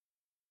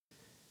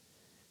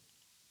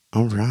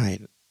All right.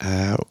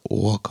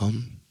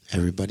 Welcome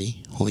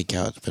everybody. Holy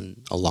cow, it's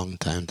been a long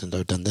time since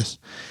I've done this.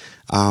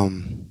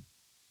 Um,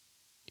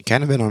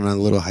 kind of been on a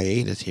little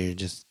hiatus here,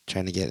 just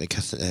trying to get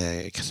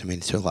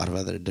accustomed to a lot of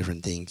other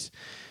different things.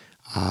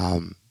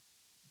 Um,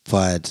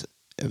 but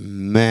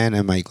man,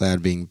 am I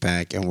glad being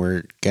back, and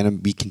we're gonna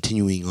be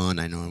continuing on.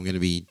 I know I'm gonna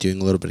be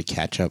doing a little bit of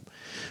catch up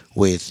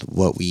with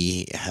what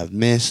we have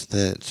missed.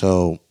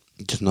 So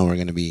just know we're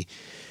gonna be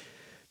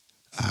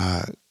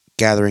uh,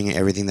 gathering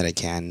everything that I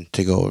can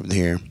to go over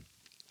here.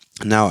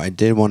 Now, I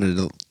did want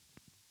to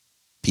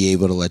be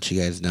able to let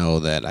you guys know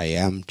that I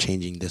am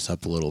changing this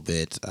up a little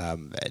bit.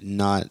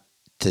 Not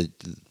to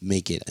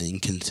make it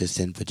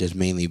inconsistent, but just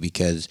mainly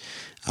because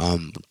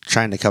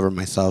trying to cover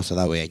myself so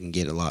that way I can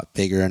get a lot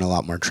bigger and a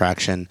lot more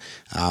traction.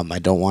 I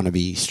don't want to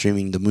be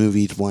streaming the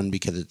movies one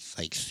because it's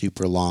like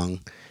super long,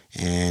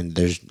 and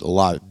there's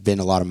been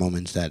a lot of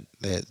moments that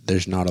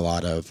there's not a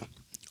lot of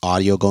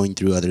audio going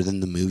through other than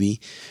the movie,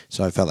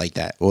 so I felt like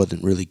that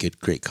wasn't really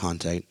great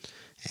content.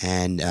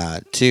 And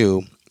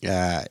two,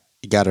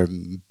 you gotta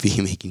be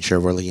making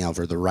sure we're looking out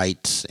for the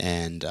rights,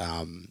 and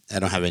I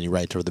don't have any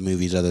rights over the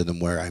movies other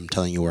than where I'm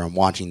telling you where I'm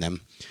watching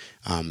them.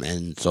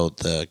 And so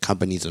the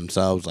companies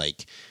themselves,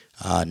 like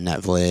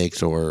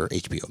Netflix or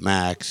HBO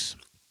Max,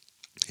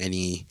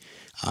 any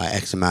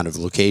X amount of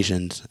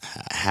locations,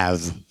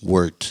 have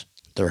worked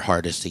their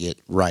hardest to get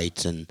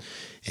rights and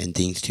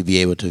things to be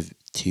able to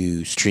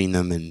stream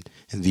them and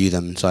view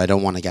them. So I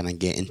don't want to kind of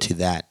get into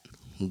that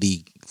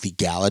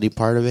legality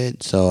part of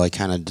it. So I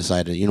kind of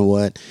decided, you know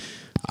what,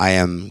 I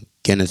am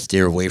gonna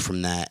steer away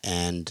from that,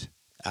 and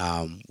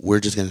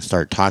we're just gonna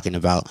start talking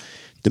about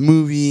the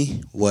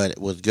movie, what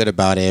was good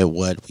about it,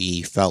 what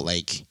we felt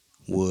like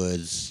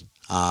was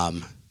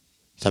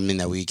something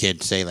that we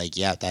could say like,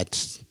 yeah,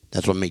 that's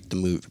what made the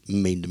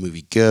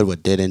movie good,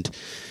 what didn't,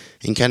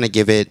 and kind of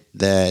give it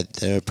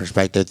the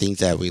perspective, things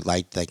that we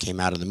liked that came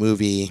out of the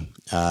movie,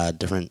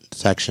 different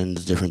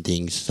sections, different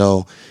things.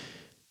 So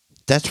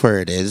that's where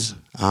it is.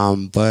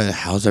 But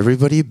how's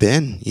everybody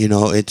been?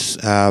 It's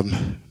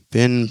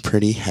been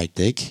pretty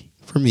hectic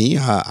for me.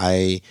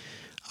 I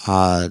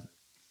uh,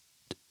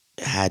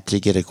 had to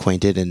get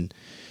acquainted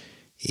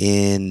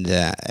in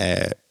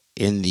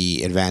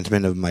the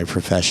advancement of my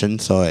profession,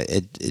 so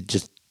it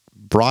just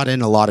brought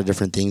in a lot of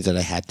different things that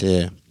I had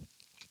to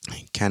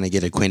kind of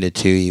get acquainted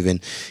to, even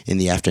in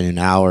the afternoon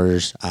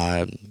hours.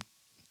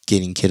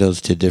 Getting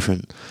kiddos to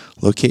different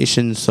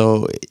locations,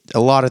 so a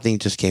lot of things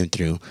just came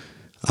through.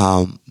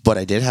 But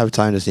I did have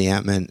time to see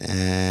Ant-Man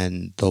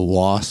and the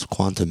Wasp: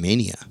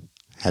 Quantumania.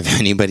 Have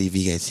anybody of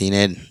you guys seen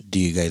it? Do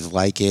you guys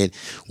like it?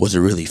 Was it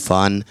really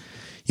fun?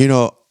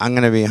 I'm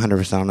gonna be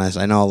 100% honest.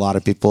 I know a lot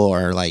of people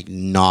are like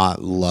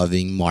not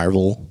loving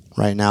Marvel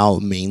right now,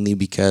 mainly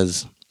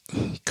because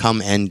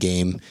come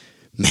Endgame,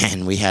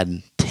 man, we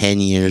had 10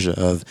 years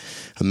of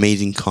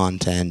amazing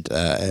content,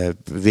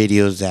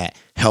 videos that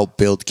help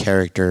build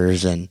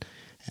characters, and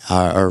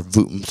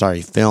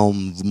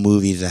film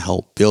movies that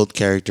help build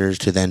characters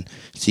to then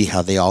see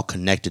how they all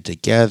connected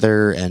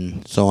together,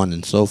 and so on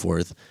and so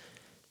forth.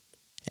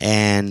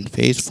 And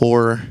Phase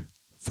 4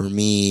 for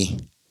me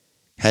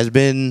has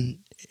been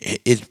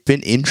it's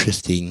been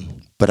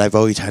interesting, but I've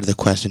always had the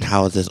question,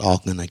 how is this all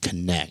going to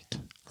connect,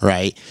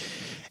 right?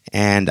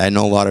 And I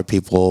know a lot of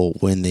people,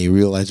 when they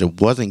realized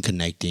it wasn't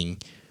connecting,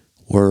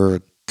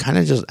 were kind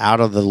of just out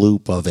of the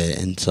loop of it.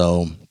 And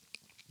so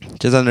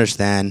just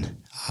understand,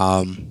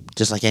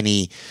 just like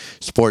any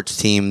sports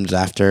teams,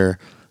 after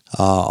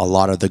a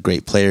lot of the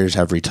great players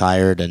have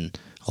retired, and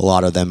a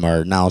lot of them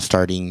are now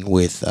starting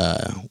with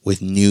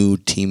new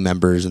team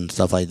members and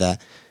stuff like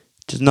that.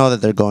 Just know that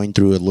they're going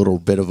through a little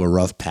bit of a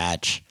rough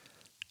patch.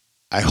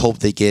 I hope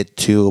they get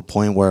to a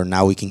point where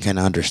now we can kind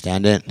of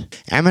understand it.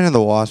 Ant-Man and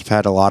the Wasp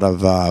had a lot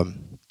of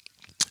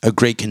a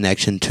great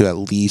connection to at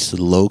least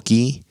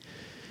Loki,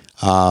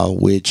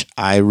 which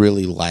I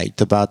really liked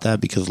about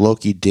that, because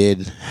Loki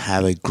did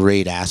have a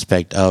great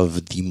aspect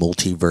of the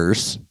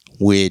multiverse,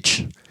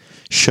 which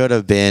should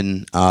have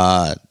been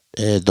the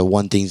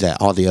one things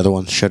that all the other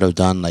ones should have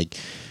done, like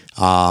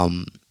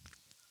um,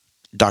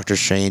 Doctor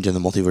Strange and the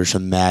Multiverse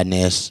of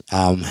Madness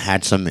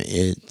had some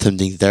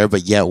things there,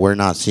 but yet we're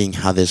not seeing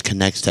how this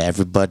connects to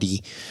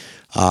everybody,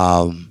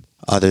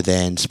 other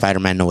than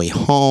Spider-Man: No Way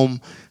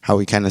Home. How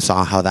we kind of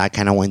saw how that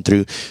kind of went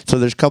through. So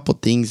there's a couple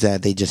things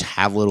that they just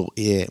have little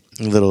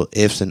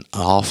ifs and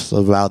offs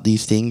about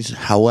these things.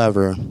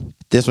 However,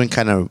 this one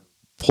kind of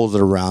pulls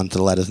it around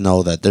to let us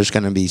know that there's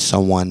going to be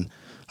someone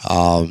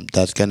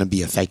that's going to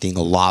be affecting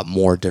a lot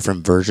more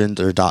different versions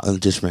or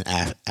different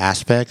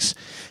aspects.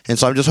 And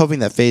so I'm just hoping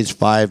that Phase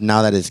 5,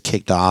 now that it's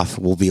kicked off,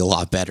 will be a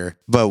lot better.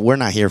 But we're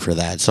not here for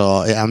that. So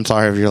I'm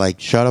sorry if you're like,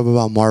 shut up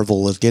about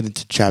Marvel. Let's get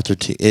into Chapter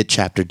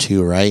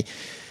 2, right?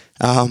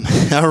 All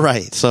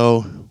right.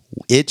 So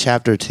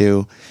Chapter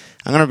 2,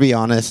 I'm going to be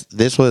honest,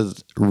 this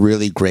was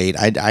really great.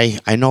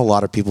 I know a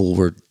lot of people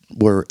were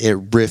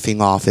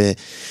riffing off it.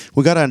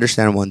 We got to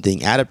understand one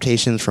thing: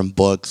 adaptations from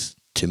books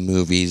to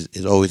movies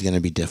is always going to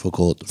be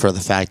difficult, for the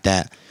fact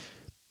that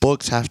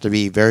books have to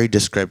be very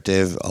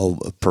descriptive,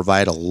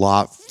 provide a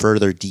lot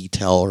further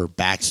detail or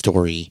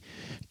backstory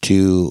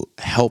to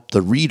help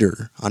the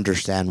reader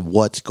understand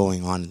what's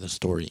going on in the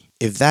story.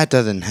 If that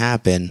doesn't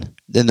happen,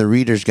 then the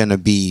reader's going to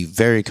be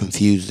very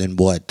confused in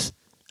what's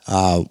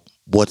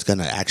going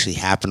to actually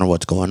happen or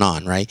what's going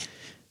on, right?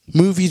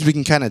 Movies, we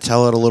can kind of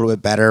tell it a little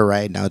bit better,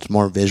 right? Now it's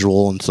more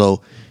visual, and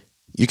so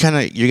you're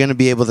going to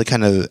be able to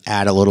kind of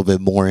add a little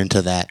bit more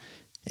into that.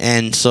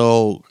 And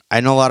so I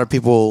know a lot of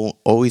people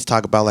always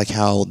talk about like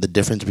how the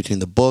difference between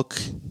the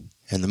book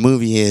and the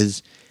movie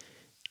is,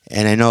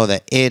 and I know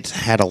that it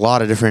had a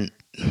lot of different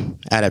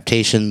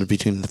adaptations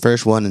between the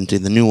first one and to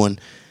the new one,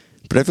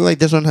 but I feel like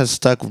this one has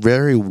stuck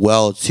very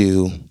well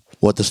to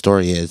what the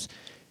story is.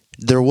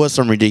 There was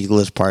some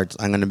ridiculous parts.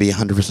 I'm going to be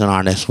 100%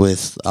 honest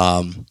with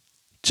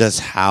just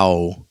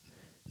how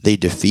they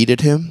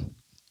defeated him,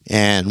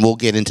 and we'll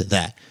get into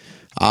that.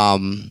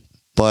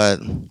 But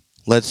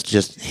let's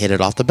just hit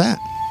it off the bat.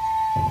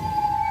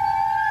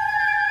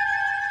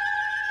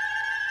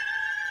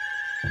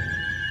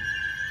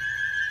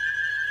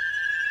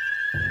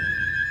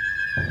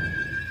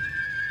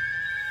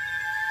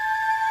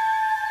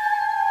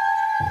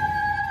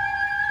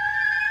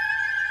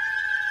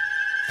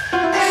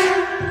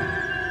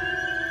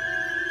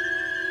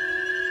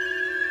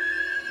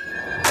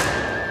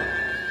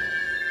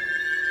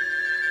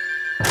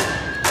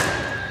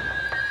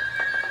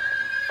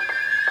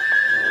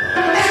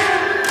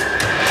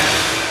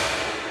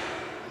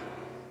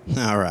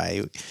 All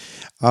right.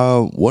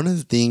 One of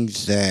the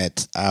things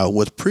that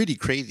was pretty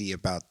crazy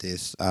about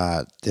this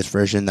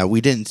version that we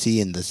didn't see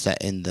in the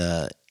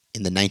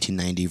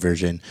 1990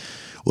 version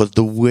was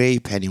the way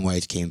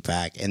Pennywise came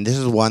back, and this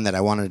is one that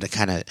I wanted to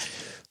kind of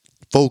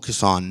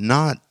focus on,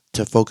 not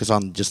to focus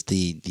on just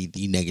the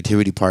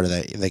negativity part of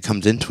that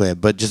comes into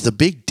it, but just the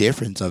big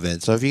difference of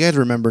it. So if you guys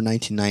remember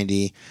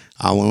 1990,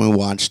 when we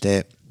watched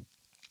it,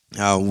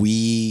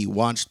 we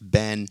watched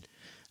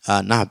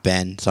not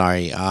Ben,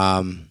 sorry,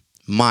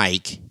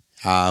 Mike,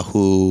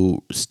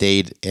 who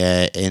stayed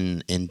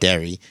in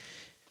Derry.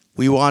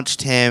 We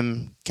watched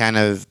him kind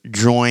of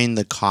join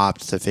the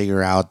cops to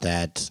figure out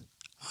that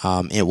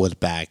it was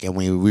back, and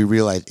we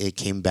realized it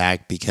came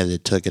back because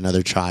it took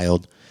another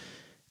child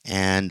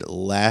and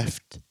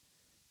left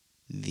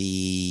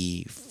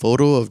the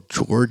photo of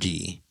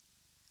Georgie,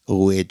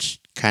 which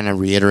kind of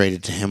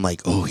reiterated to him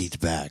like, oh, he's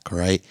back,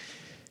 right?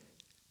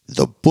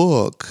 The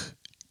book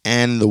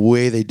and the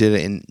way they did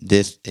it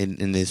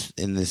in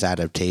this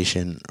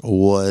adaptation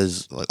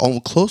was like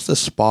almost close to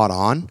spot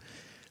on,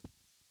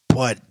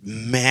 but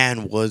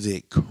man, was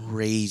it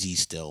crazy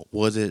still.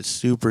 Was it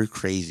super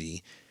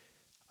crazy?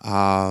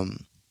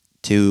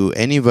 To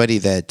anybody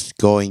that's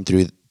going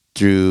through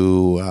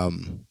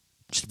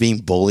just being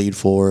bullied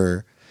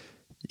for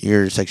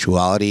your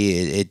sexuality,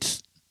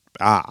 it's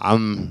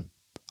I'm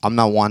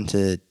not one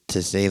to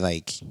say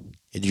like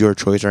it's your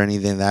choice or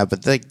anything like that,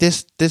 but like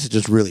this is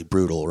just really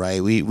brutal, right?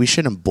 We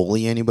shouldn't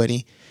bully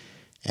anybody,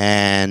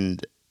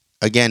 and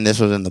again, this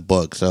was in the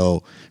book,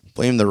 so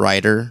blame the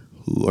writer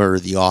or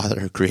the author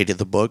who created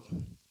the book.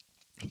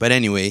 But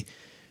anyway,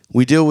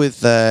 we deal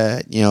with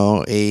a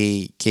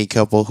gay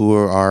couple who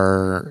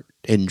are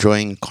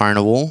enjoying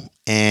carnival,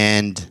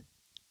 and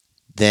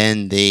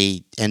then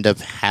they end up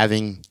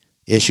having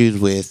issues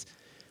with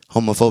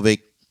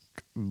homophobic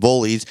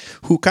bullies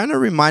who kind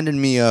of reminded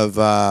me of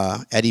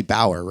Eddie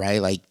Bauer,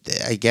 right? Like,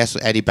 I guess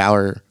Eddie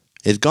Bauer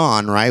is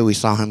gone, right? We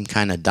saw him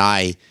kind of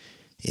die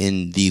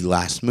in the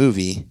last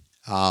movie,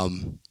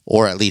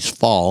 or at least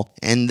fall.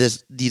 And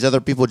these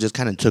other people just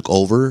kind of took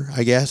over,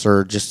 I guess,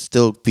 or just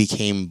still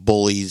became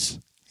bullies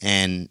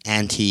and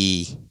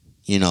anti,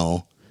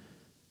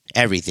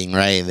 everything,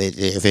 right?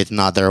 If it's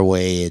not their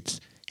way, it's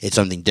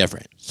something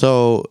different.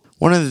 So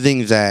one of the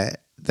things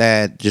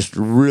that just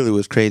really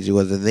was crazy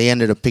was that they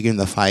ended up picking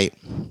the fight.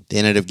 They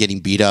ended up getting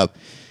beat up,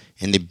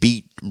 and they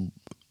beat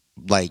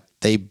like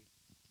they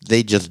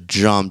just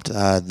jumped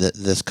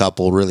this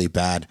couple really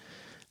bad,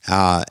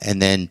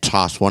 and then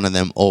tossed one of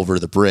them over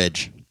the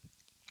bridge.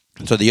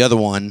 So the other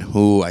one,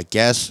 who I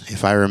guess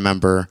if I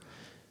remember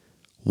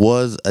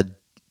was a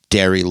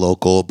Derry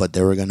local, but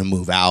they were going to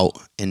move out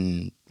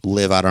and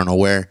live I don't know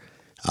where,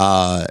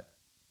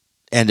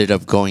 ended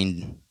up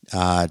going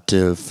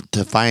to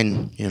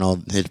find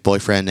his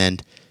boyfriend,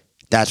 and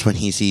that's when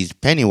he sees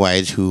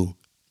Pennywise, who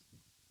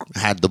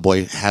has the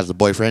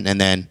boyfriend,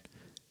 and then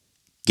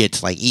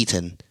gets like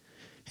eaten.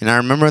 And I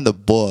remember in the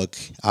book,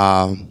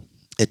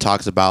 it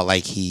talks about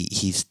like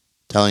he's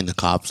telling the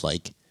cops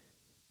like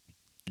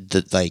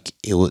that, like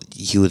he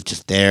was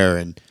just there,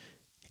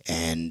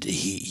 and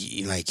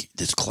he like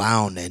this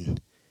clown,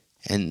 and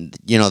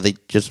they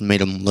just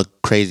made him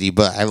look crazy.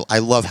 But I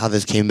love how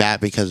this came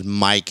back because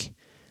Mike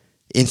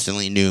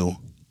instantly knew,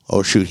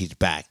 oh shoot, he's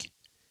back.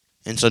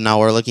 And so now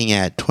we're looking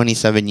at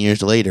 27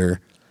 years later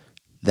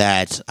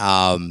that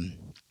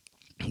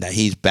that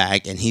he's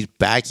back, and he's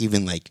back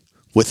even like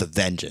with a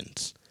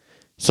vengeance.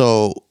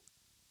 So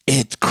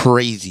it's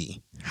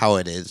crazy how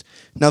it is.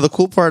 Now the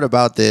cool part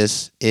about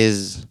this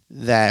is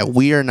that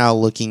we are now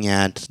looking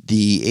at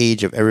the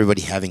age of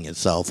everybody having a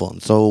cell phone.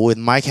 So with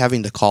Mike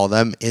having to call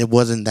them, it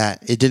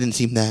didn't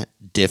seem that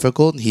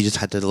difficult. He just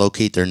had to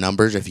locate their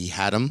numbers if he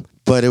had them,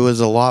 but it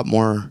was a lot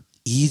more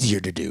easier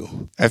to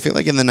do. I feel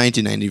like in the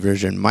 1990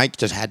 version, Mike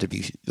just had to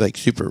be like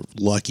super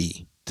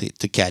lucky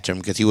to catch them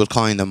because he was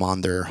calling them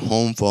on their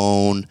home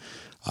phone,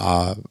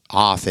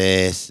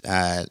 office,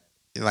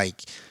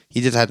 like he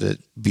just had to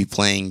be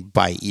playing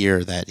by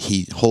ear that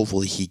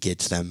hopefully he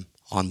gets them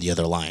on the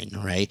other line,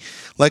 right?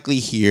 Luckily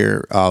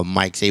here,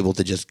 Mike's able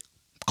to just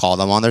call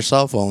them on their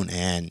cell phone,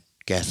 and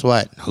guess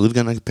what? Who's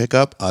gonna pick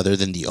up other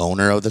than the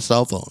owner of the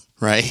cell phone,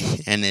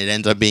 right? And it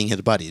ends up being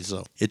his buddy,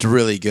 so it's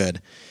really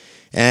good.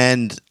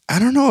 And I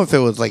don't know if it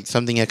was like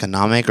something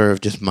economic or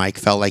if just Mike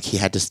felt like he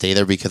had to stay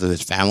there because of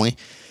his family,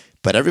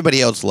 but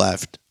everybody else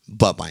left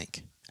but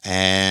Mike.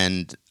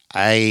 And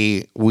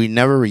we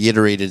never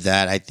reiterated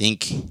that. I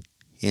think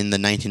in the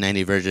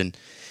 1990 version,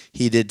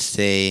 he did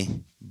say,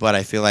 but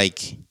I feel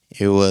like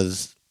it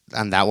was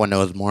on that one. It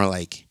was more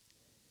like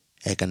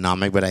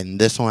economic, but in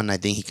this one, I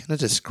think he kind of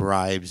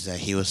describes that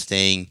he was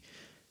staying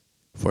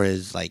for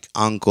his like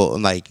uncle,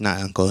 like not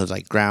uncle, his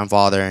like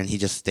grandfather, and he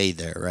just stayed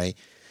there, right?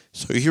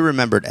 So he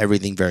remembered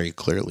everything very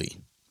clearly,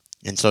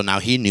 and so now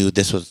he knew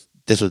this is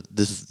it.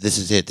 This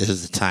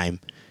is the time.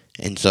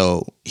 And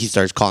so he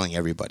starts calling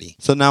everybody.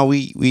 So now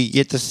we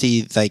get to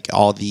see like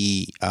all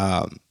the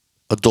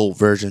adult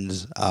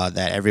versions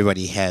that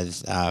everybody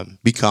has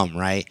become,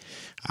 right?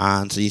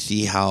 So you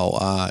see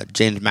how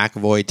James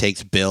McAvoy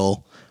takes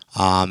Bill,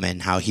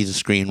 and how he's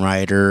a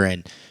screenwriter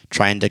and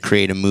trying to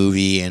create a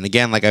movie. And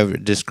again, like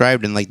I've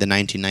described in like the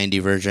 1990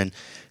 version,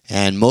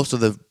 and most of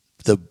the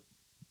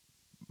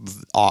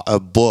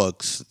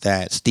books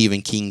that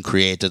Stephen King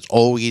creates, it's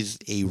always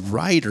a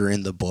writer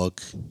in the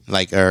book,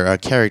 like or a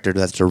character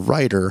that's a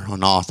writer,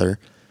 an author,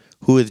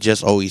 who is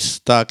just always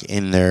stuck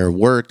in their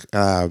work,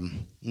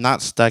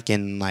 not stuck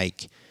in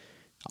like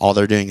all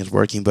they're doing is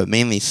working, but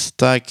mainly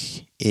stuck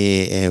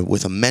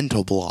with a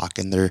mental block,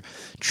 and they're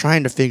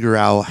trying to figure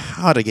out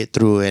how to get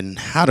through it and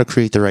how to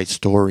create the right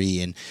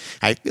story. And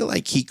I feel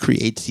like he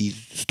creates these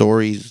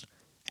stories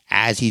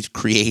as he's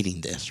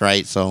creating this,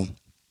 right? So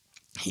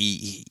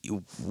he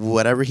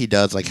whatever he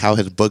does, like how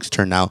his books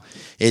turn out,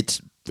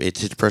 it's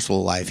his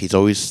personal life. He's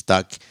always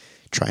stuck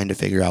trying to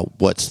figure out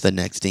what's the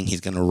next thing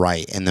he's gonna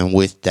write, and then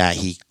with that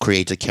he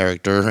creates a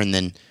character and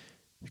then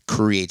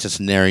creates a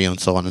scenario and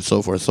so on and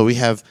so forth. So we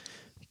have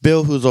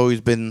Bill, who's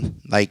always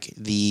been like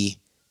the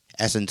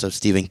essence of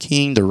Stephen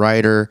King, the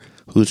writer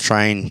who's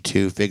trying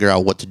to figure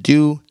out what to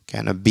do,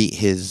 kind of beat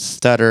his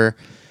stutter,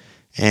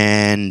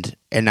 and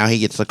now he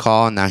gets the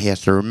call, and now he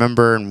has to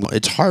remember, and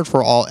it's hard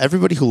for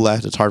everybody who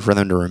left. It's hard for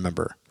them to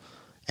remember,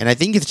 and I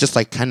think it's just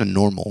like kind of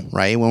normal,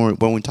 right?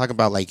 When we talk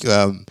about like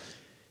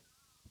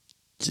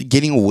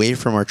getting away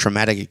from our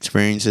traumatic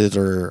experiences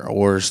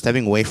or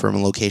stepping away from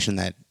a location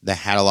that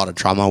had a lot of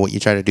trauma, what you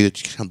try to do is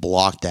just kind of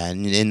block that,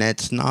 and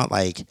it's not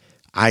like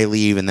I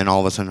leave and then all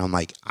of a sudden I'm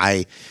like,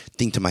 I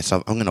think to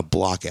myself, I'm gonna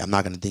block it. I'm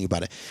not gonna think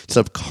about it.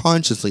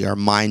 Subconsciously, our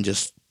mind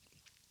just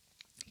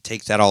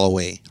takes that all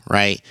away,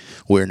 right?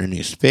 We're in a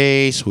new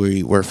space.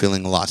 We're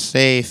feeling a lot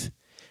safe.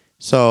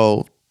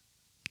 So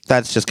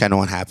that's just kind of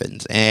what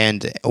happens.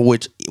 And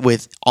which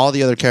with all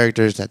the other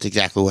characters, that's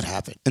exactly what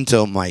happened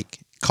until Mike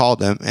called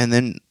them and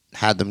then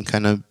had them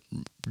kind of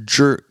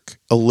jerk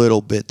a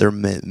little bit their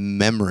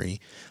memory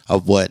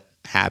of what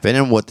happened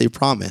and what they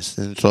promised.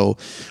 And so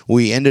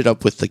we ended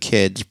up with the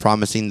kids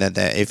promising that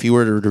if he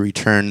were to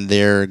return,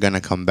 they're going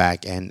to come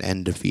back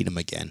and defeat him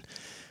again,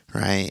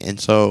 right? And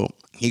so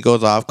he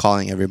goes off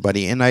calling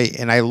everybody, and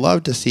I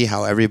love to see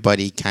how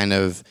everybody kind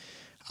of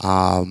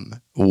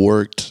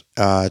worked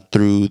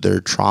through their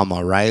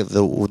trauma, right?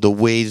 The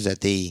ways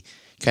that they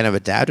kind of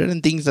adapted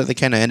and things that they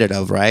kind of ended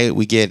up, right?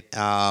 We get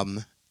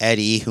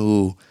Eddie,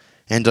 who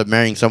ends up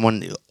marrying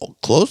someone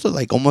close to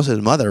like almost his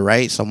mother,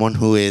 right? Someone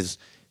who is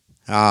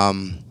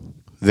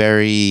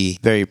very,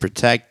 very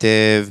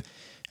protective,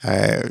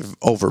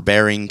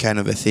 overbearing kind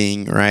of a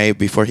thing, right?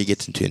 Before he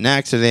gets into an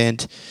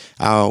accident,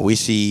 we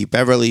see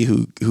Beverly,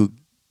 who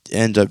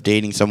ends up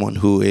dating someone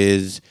who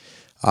is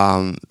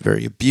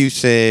very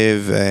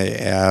abusive,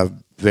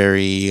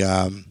 very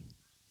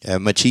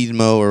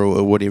machismo,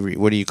 or what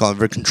do you call it?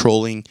 Very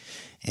controlling,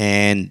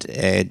 and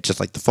just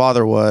like the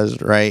father was,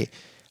 right?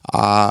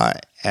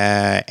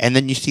 And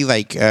then you see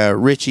like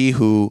Richie,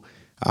 who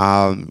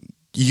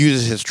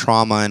uses his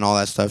trauma and all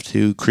that stuff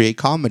to create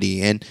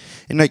comedy, and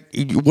like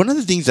one of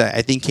the things that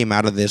I think came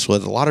out of this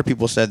was a lot of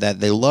people said that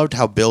they loved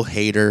how Bill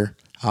Hader,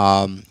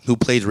 who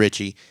plays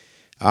Richie,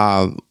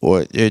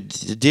 or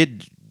it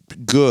did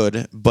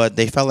good, but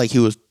they felt like he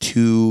was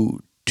too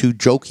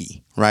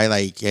jokey, right?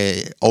 Like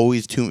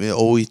always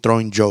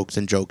throwing jokes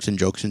and jokes and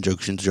jokes and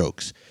jokes and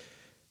jokes,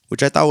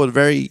 which I thought was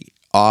very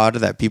odd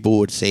that people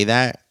would say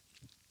that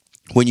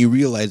when you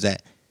realize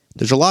that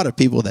there's a lot of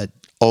people that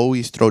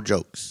always throw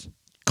jokes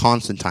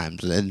constant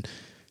times, and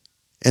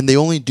they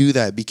only do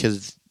that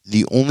because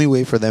the only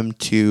way for them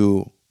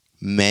to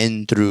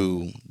mend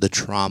through the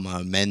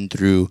trauma, mend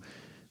through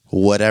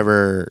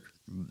whatever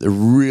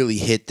really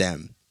hit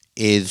them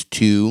is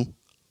to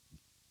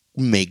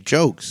make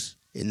jokes,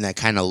 and that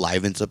kind of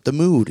livens up the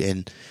mood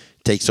and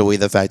takes away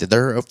the fact that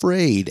they're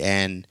afraid.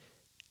 And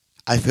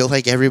I feel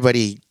like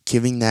everybody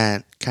giving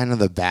that kind of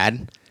the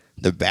bad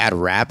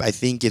rap. I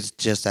think it's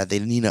just that they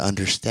need to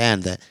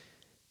understand that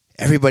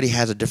everybody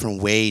has a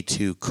different way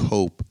to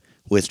cope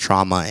with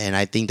trauma, and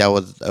I think that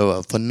was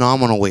a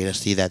phenomenal way to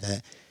see that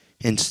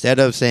instead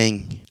of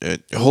saying,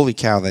 "Holy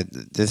cow,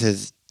 that this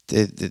is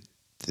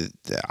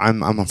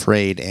I'm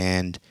afraid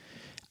and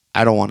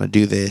I don't want to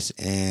do this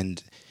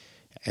and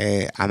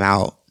I'm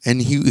out,"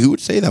 and he would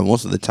say that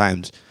most of the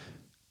times,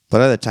 but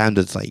other times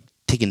it's like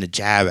taking a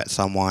jab at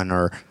someone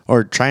or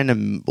trying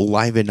to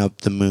liven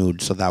up the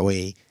mood so that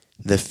way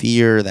the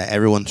fear that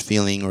everyone's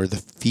feeling or the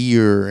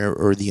fear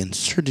or the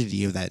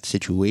uncertainty of that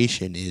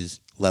situation is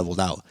leveled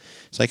out.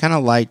 So I kind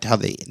of liked how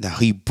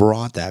he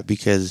brought that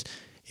because,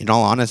 in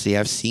all honesty,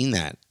 I've seen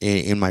that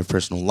in my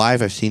personal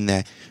life. I've seen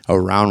that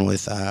around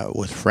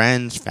with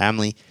friends,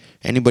 family,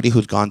 anybody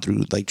who's gone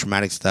through like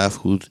traumatic stuff,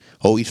 who's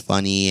always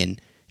funny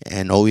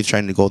and always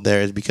trying to go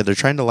there is because they're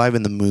trying to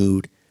liven the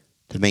mood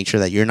to make sure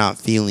that you're not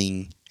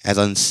feeling as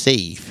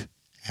unsafe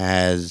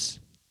as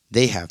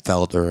they have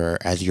felt or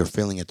as you're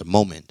feeling at the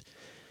moment.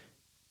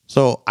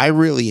 So I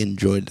really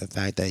enjoyed the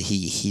fact that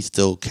he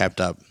still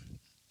kept up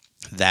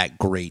that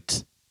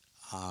great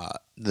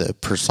the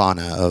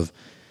persona of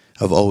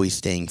always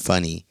staying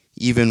funny.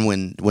 Even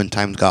when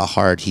times got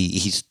hard,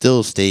 he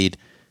still stayed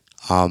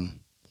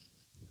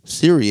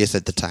serious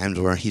at the times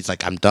where he's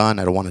like, I'm done,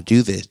 I don't want to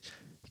do this.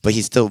 But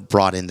he still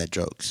brought in the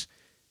jokes.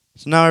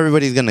 So now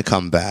everybody's going to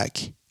come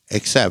back,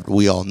 except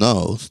we all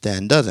know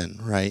Stan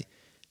doesn't, right?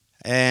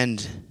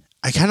 And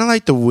I kind of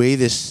like the way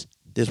this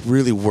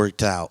really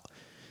worked out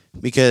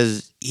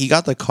because he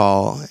got the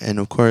call, and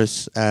of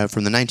course,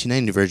 from the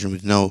 1990 version, we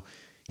know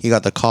he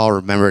got the call,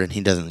 remembered, and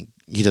he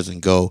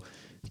doesn't go.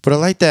 But I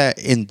like that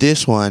in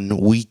this one,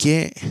 we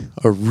get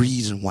a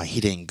reason why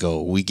he didn't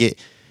go. We get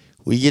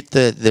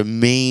the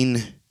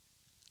main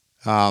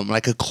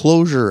like a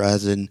closure,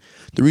 as in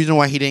the reason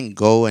why he didn't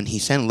go, and he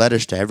sent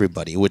letters to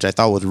everybody, which I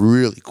thought was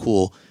really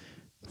cool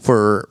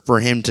for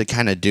him to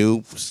kind of do.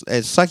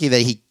 It's sucky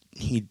that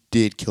he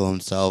did kill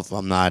himself.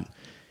 I'm not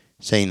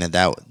saying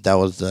that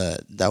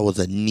was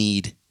a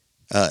need,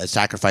 a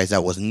sacrifice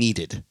that was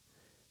needed,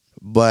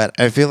 but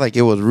I feel like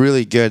it was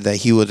really good that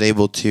he was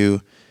able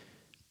to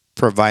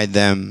provide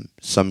them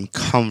some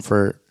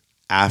comfort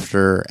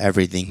after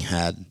everything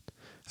had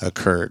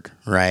occurred,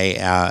 right?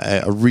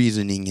 A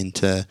reasoning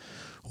into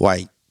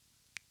why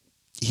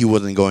he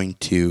wasn't going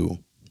to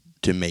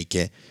make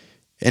it.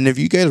 And if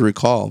you guys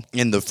recall,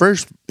 in the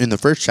first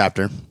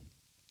chapter,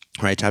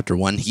 right, chapter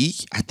 1,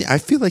 I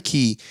feel like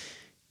he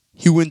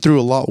went through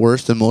a lot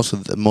worse than most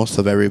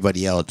of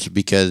everybody else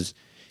because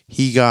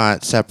he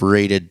got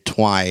separated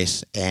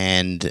twice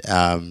and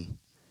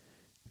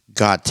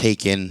got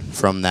taken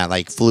from that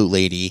like flute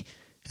lady.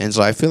 And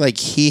so I feel like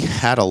he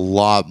had a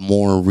lot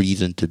more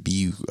reason to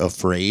be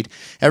afraid.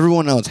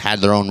 Everyone else had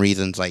their own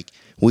reasons. Like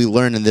we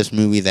learned in this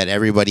movie that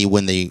everybody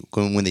when they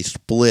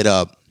split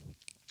up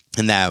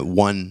in that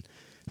one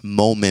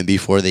moment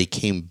before they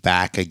came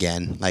back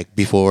again, like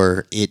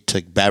before it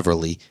took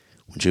Beverly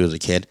when she was a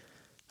kid,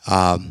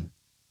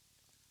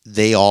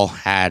 they all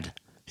had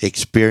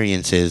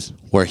experiences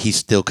where he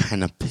still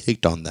kind of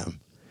picked on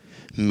them,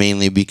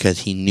 mainly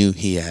because he knew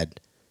he had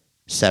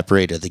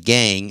separated the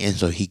gang, and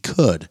so he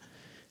could.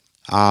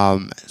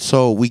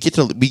 So we get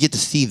to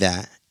see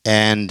that,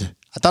 and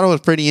I thought it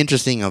was pretty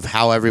interesting of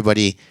how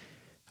everybody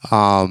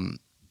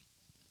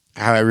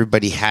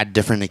had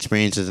different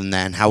experiences in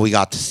that, and how we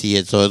got to see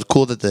it. So it's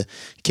cool that the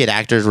kid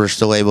actors were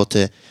still able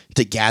to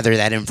gather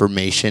that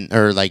information,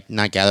 or like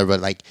not gather, but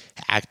like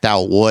act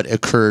out what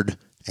occurred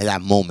at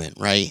that moment,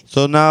 right?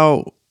 So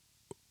now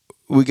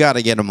we got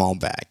to get them all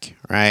back,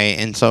 right?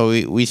 And so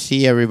we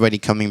see everybody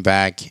coming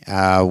back,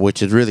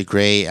 which is really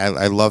great.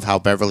 I love how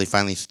Beverly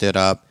finally stood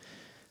up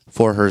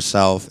for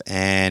herself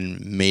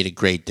and made a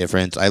great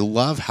difference. I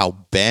love how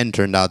Ben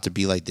turned out to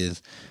be like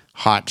this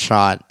hot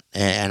shot,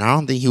 and I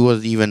don't think he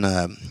was even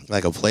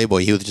like a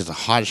playboy. He was just a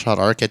hot shot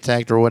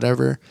architect or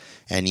whatever,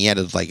 and he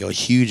had like a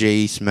huge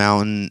Ace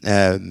mansion,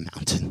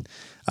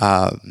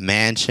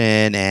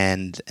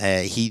 and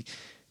he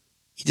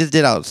just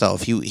did out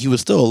himself. He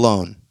was still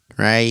alone,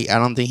 right? I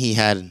don't think he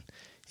had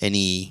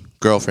any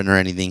girlfriend or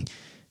anything,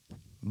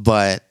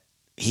 but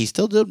he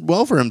still did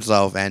well for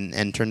himself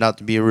and turned out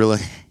to be a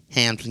really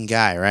handsome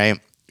guy, right?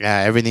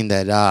 Everything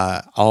that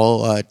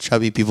all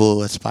chubby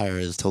people aspire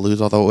is to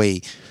lose all the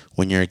weight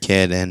when you're a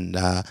kid and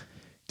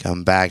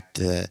come back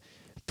to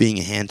being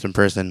a handsome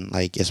person,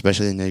 like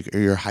especially in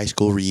your high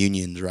school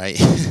reunions, right?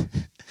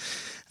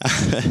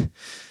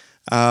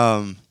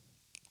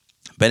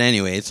 But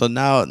anyway, so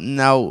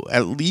now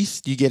at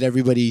least you get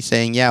everybody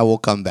saying, yeah, we'll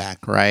come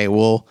back, right?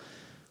 We'll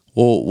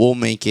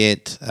make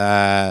it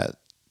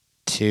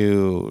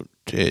to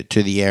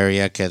the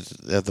area because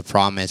of the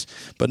promise.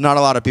 But not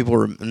a lot of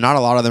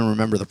them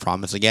remember the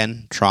promise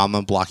again.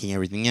 Trauma blocking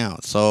everything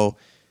out. So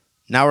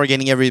now we're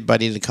getting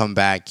everybody to come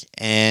back,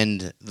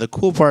 and the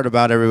cool part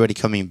about everybody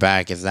coming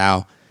back is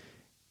that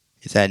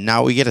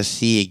now we get to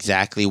see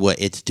exactly what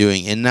it's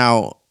doing. And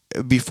now,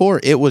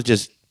 before it was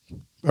just,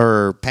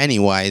 or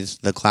Pennywise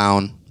the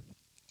clown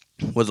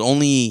was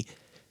only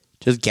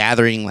just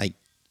gathering like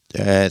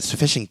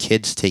sufficient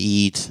kids to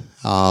eat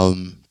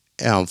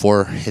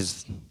for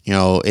his,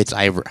 its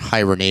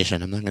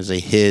hibernation. I'm not gonna say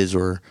his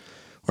or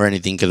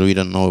anything because we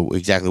don't know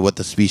exactly what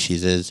the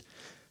species is.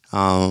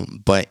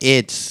 But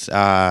it's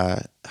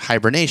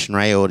hibernation,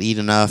 right? It would eat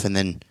enough and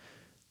then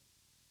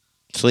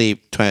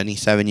sleep.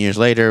 27 years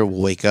later,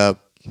 we'll wake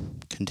up,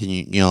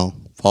 continue,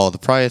 follow the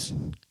price,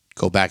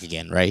 go back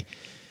again, right?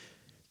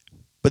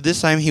 But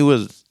this time he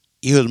was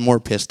more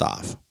pissed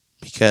off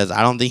because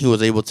I don't think he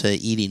was able to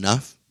eat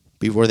enough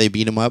before they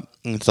beat him up,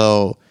 and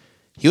so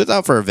he was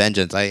out for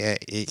vengeance.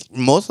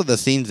 Most of the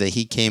scenes that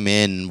he came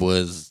in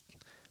was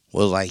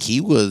like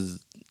he was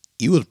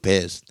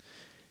pissed.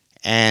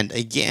 And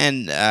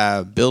again,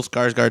 Bill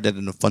Skarsgård did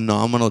a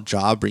phenomenal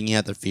job bringing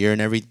out the fear and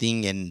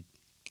everything, and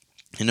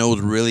it was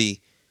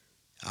really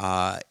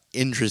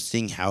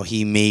interesting how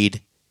he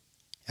made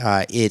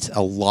it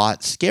a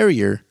lot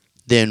scarier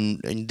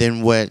than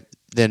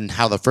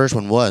how the first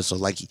one was. So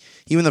like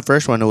even the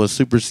first one, it was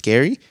super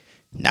scary.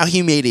 Now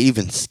he made it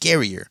even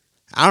scarier.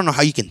 I don't know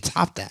how you can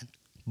top that,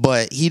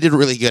 but he did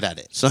really good at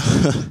it. So,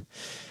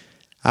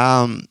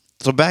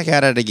 so back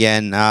at it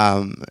again.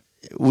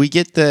 We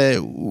get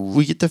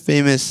the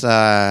famous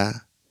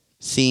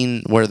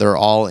scene where they're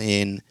all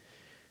in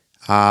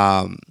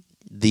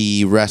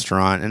the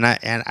restaurant, and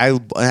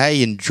I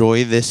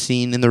enjoy this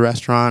scene in the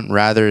restaurant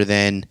rather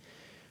than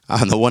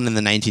the one in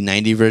the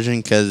 1990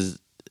 version because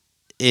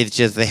it's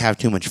just they have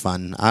too much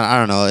fun. I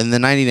don't know. In the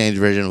 1990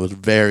 version, it was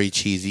very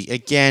cheesy.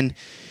 Again,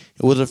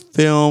 it was a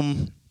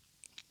film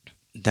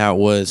that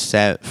was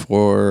set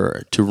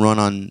to run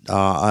on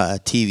a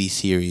TV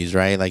series,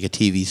 right? Like a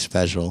TV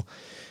special.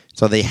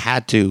 So they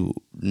had to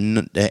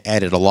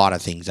edit a lot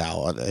of things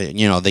out.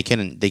 They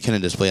couldn't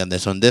display on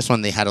this one. This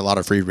one they had a lot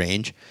of free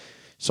range.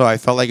 So I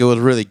felt like it was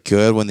really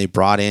good when they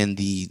brought in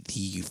the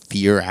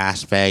fear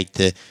aspect,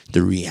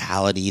 the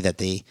reality that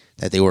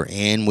they were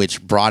in,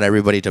 which brought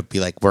everybody to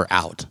be like, we're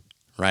out,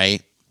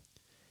 right?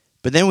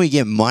 But then we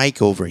get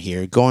Mike over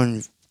here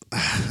going,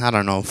 I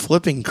don't know,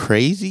 flipping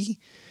crazy.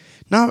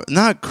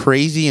 Not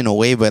crazy in a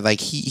way, but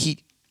like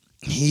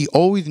he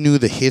always knew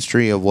the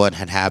history of what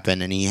had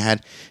happened, and he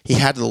had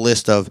the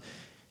list of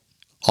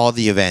all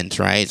the events,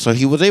 right? So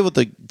he was able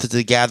to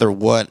gather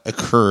what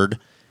occurred.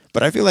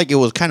 But I feel like it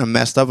was kind of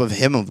messed up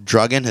of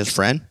drugging his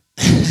friend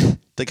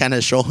to kind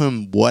of show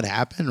him what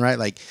happened, right?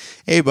 Like,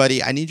 hey,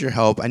 buddy, I need your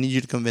help. I need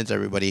you to convince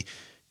everybody.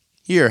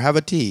 Here, have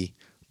a tea.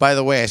 By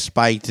the way, I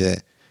spiked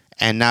it.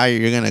 And now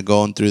you're going to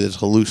go through this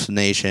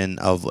hallucination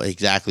of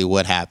exactly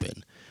what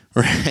happened,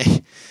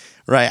 right?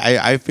 Right.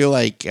 I feel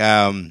like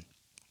that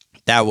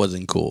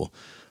wasn't cool.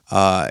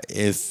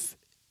 If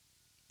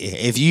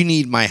you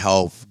need my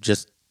help,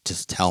 just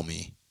tell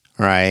me,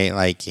 right?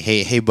 Like,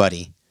 hey,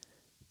 buddy.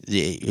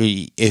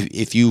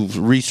 If you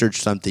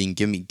research something,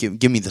 give me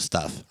the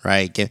stuff,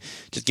 right?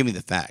 Just give me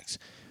the facts,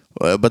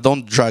 but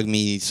don't drug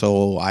me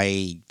so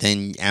I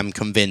then am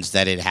convinced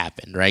that it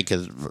happened, right?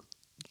 Because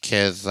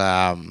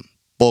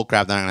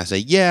bullcrap. They're not gonna say,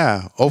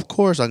 yeah, of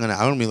course I'm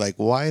gonna be like,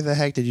 why the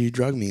heck did you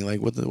drug me?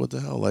 Like what the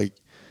hell? Like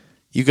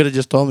you could have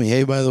just told me,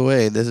 hey, by the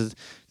way, this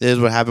is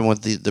what happened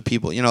with the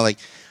people. Like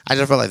I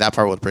just felt like that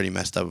part was pretty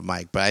messed up with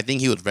Mike, but I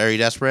think he was very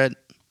desperate.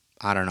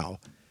 I don't know.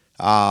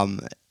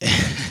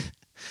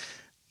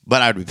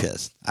 But I'd be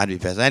pissed.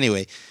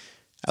 Anyway,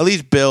 at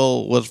least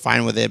Bill was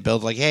fine with it.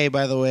 Bill's like, hey,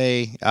 by the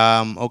way,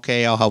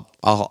 okay, I'll help.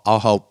 I'll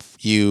help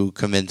you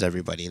convince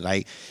everybody.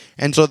 Like,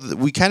 and so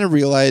we kind of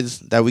realize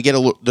that we get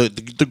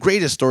the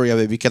greatest story of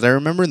it because I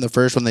remember in the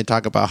first one they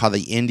talk about how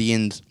the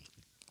Indians.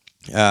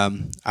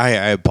 I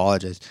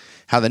apologize.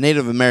 How the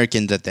Native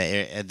Americans at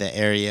the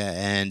area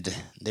and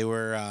they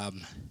were, I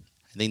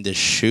think the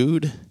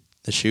Shood,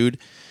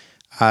 they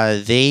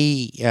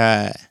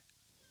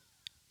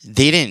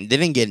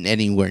didn't get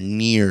anywhere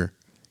near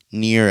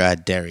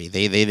Derry.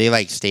 They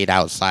like stayed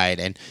outside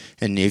and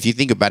if you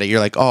think about it, you're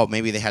like, oh,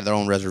 maybe they had their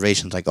own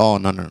reservations. Like, oh,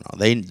 no.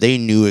 They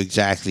knew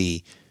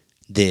exactly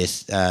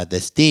this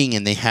thing,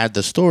 and they had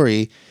the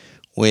story,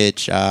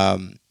 which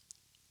Bill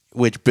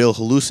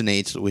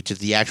hallucinates, which is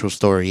the actual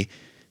story,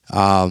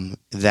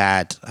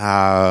 that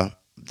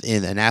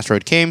an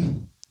asteroid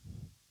came.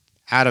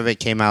 Out of it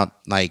came out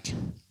like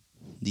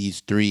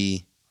these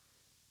three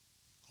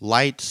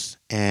lights,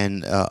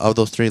 and of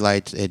those three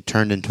lights, it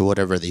turned into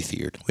whatever they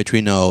feared, which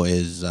we know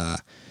is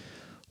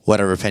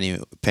whatever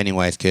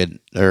Pennywise could,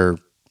 or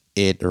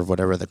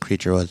whatever the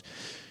creature was,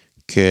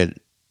 could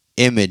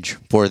image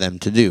for them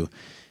to do.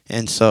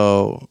 And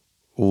so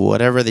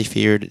whatever they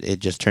feared, it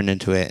just turned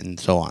into it, and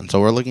so on. So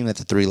we're looking at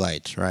the three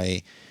lights,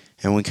 right?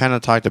 And we kind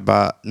of talked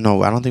about,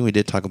 no, I don't think we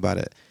did talk about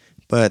it,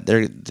 but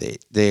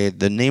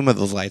the name of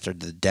those lights are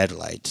the dead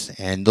lights,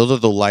 and those are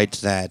the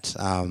lights that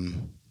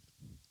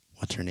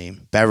what's her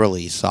name?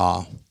 Beverly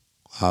saw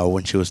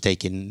when she was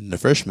taken in the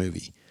first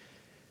movie.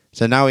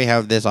 So now we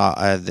have this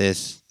kind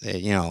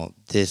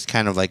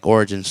of like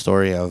origin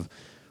story of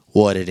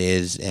what it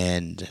is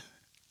and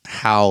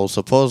how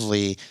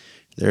supposedly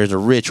there's a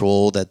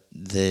ritual that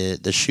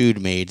the Shoot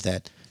made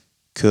that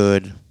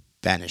could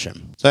banish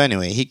him. So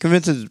anyway, he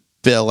convinces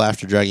Bill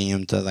after drugging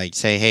him to like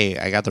say, "Hey,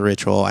 I got the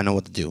ritual. I know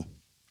what to do."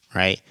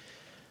 Right.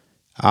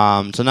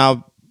 So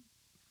now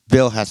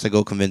Bill has to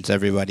go convince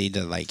everybody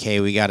that like, "Hey,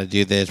 we got to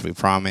do this. We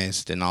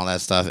promised," and all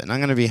that stuff. And I'm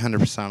gonna be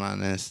 100%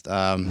 honest.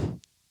 I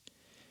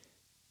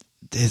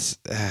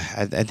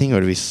think it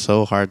would be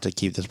so hard to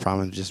keep this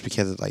promise just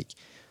because like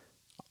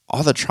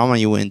all the trauma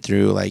you went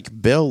through. Like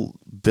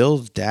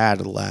Bill's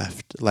dad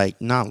left,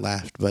 like not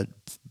left, but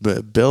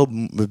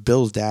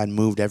Bill's dad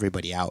moved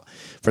everybody out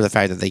for the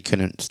fact that they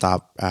couldn't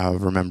stop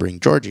remembering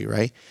Georgie,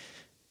 right?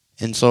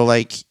 And so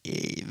like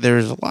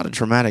there's a lot of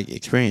traumatic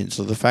experience.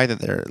 So the fact that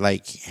they're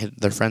like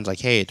their friends like,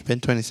 hey, it's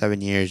been 27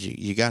 years,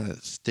 you gotta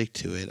stick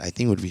to it. I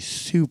think would be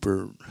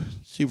super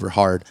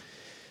hard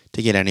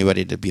to get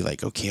anybody to be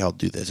like, okay, I'll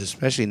do this,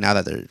 especially now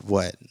that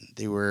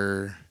they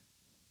were.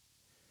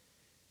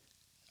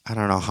 I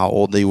don't know how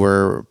old they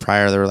were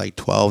prior. They were like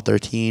 12,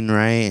 13,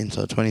 right? And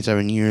so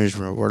 27 years,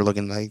 we're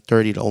looking like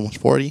 30 to almost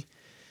 40.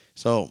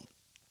 So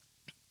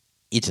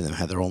each of them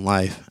had their own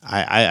life.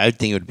 I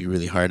think it would be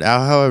really hard.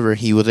 However,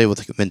 he was able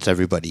to convince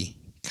everybody,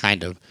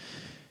 kind of,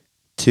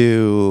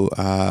 to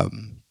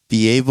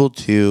be able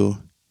to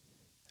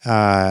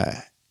uh,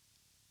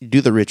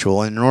 do the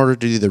ritual. And in order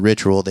to do the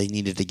ritual, they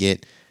needed to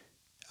get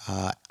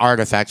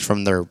artifacts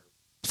from their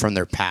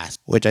past,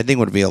 which I think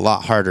would be a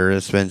lot harder,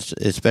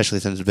 especially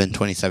since it's been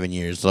 27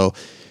 years. So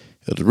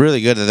it was really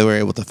good that they were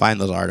able to find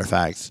those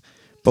artifacts.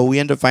 But we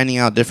end up finding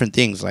out different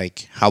things,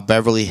 like how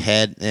Beverly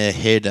hid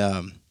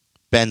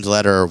Ben's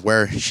letter, or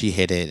where she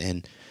hid it,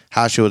 and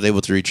how she was able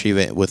to retrieve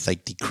it with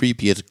like the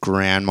creepiest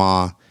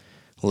grandma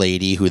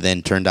lady, who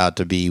then turned out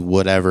to be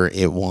whatever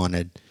it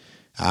wanted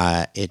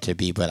it to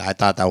be. But I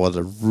thought that was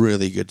a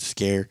really good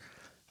scare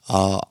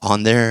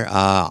on there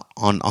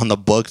on the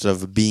books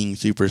of being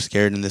super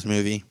scared in this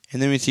movie.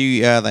 And then we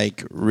see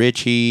like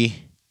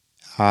Richie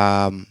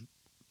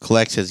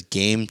collects his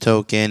game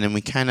token, and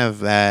we kind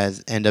of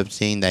end up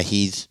seeing that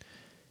he's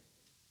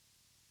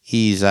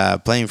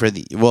playing for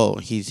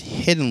he's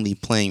hiddenly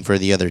playing for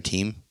the other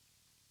team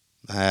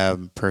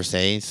per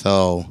se.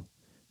 So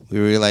we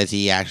realize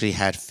he actually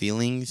had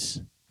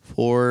feelings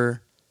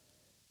for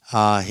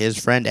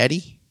his friend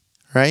Eddie,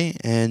 right?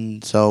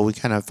 And so we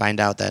kind of find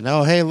out that,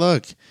 oh, hey,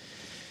 look,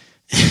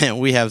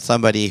 we have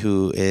somebody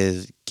who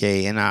is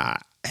gay. And I'm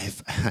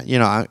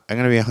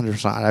gonna be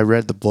 100%. I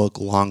read the book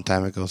a long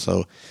time ago,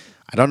 so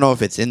I don't know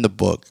if it's in the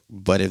book,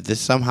 but if this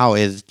somehow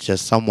is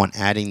just someone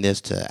adding this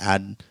to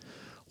add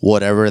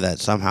whatever that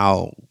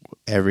somehow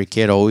every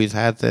kid always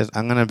has this,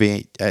 I'm gonna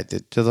be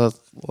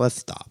let's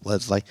stop.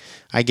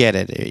 I get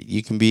it.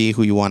 You can be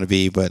who you want to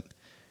be, but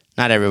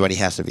not everybody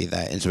has to be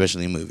that,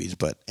 especially in movies.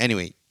 But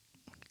anyway,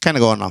 kind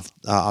of going off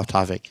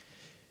topic.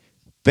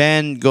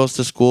 Ben goes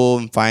to school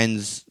and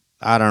finds,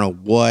 I don't know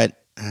what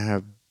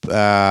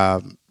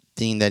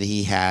thing that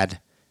he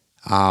had,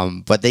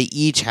 but they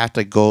each have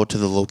to go to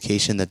the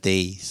location that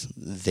they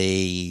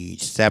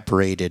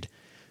separated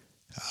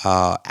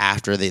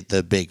after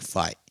the big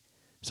fight.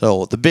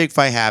 So the big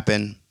fight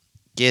happened,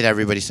 get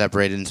everybody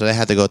separated, and so they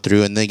had to go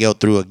through, and they go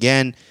through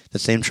again the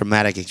same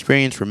traumatic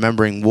experience,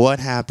 remembering what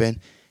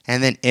happened,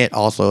 and then it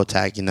also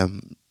attacking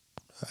them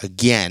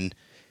again.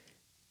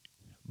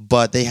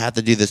 But they have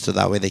to do this so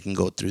that way they can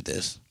go through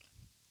this.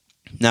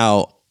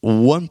 Now,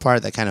 one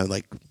part that kind of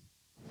like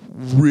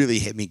really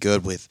hit me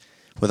good with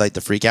like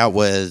the freak out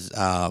was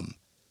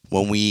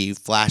when we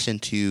flash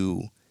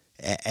into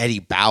Eddie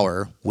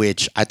Bauer,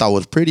 which I thought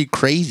was pretty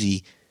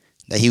crazy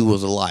that he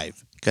was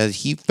alive, because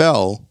he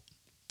fell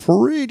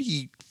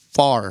pretty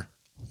far.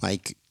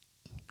 Like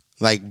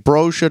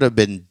bro should have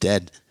been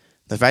dead.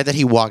 The fact that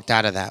he walked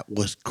out of that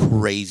was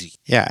crazy.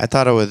 Yeah, I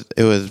thought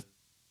it was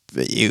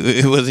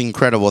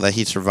incredible that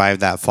he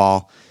survived that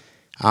fall.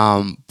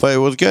 But it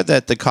was good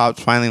that the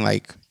cops finally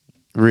like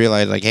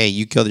realized, like, hey,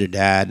 you killed your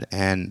dad.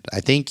 And I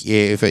think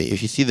if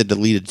you see the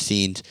deleted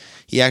scenes,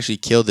 he actually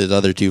killed his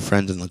other two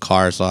friends in the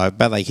car. So I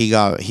bet like he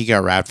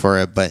got wrapped for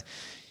it. But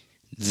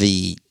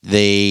they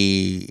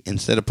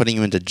instead of putting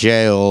him into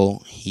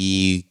jail,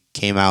 he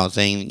came out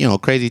saying,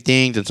 crazy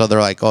things. And so they're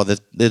like, oh,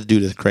 this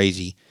dude is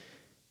crazy.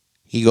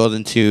 He goes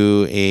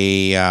into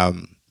a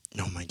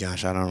oh my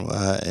gosh, I don't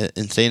know,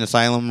 insane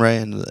asylum,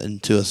 right?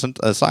 Into an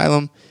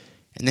asylum.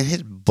 And then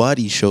his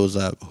buddy shows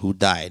up who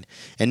died.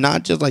 And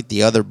not just like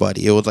the other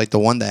buddy. It was like the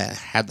one that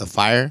had the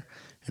fire.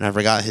 And I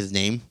forgot his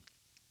name.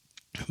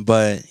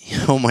 But,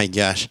 oh my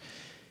gosh.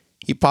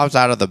 He pops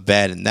out of the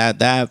bed. And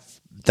that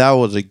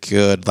was a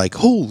good, like,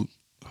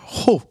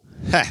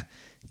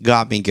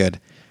 got me good.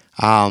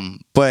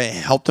 But it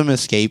helped him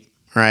escape,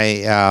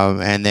 right?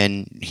 And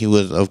then he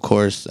was, of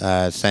course,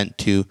 sent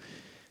to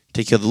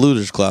kill the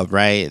Losers Club,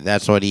 right?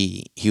 That's what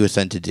he was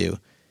sent to do.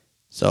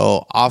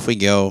 So off we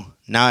go.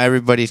 Now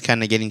everybody's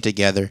kind of getting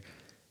together.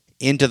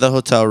 into the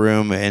hotel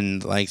room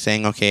and like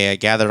saying, "Okay, I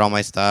gathered all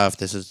my stuff.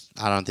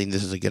 I don't think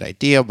this is a good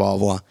idea." Blah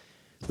blah.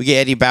 We get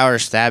Eddie Bauer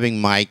stabbing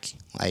Mike,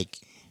 like,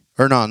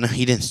 or no,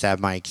 he didn't stab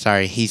Mike.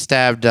 Sorry, he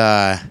stabbed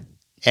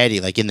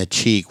Eddie like in the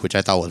cheek, which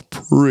I thought was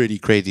pretty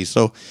crazy.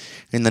 So,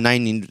 in the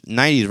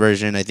 1990s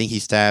version, I think he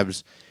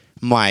stabs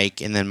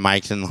Mike, and then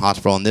Mike's in the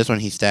hospital. And this one,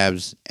 he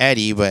stabs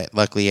Eddie, but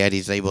luckily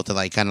Eddie's able to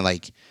like kind of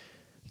like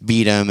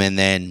beat him, and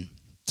then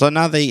so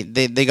now they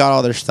got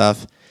all their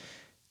stuff.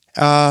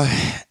 Uh,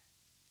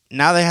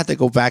 Now they have to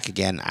go back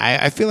again.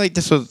 I feel like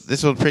this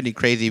was pretty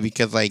crazy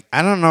because like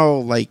I don't know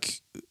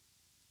like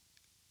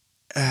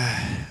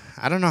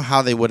I don't know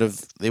how they would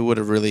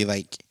have really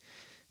like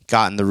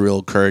gotten the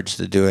real courage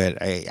to do it.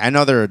 I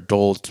know they're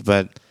adults,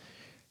 but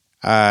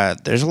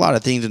there's a lot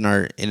of things in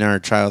our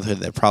childhood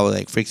that probably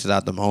like freaks us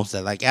out the most.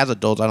 That like as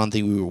adults, I don't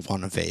think we would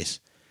want to face.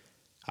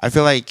 I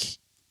feel like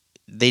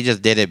they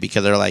just did it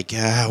because they're like,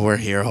 we're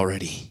here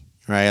already,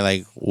 right?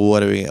 Like,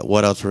 what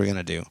else are we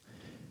gonna do?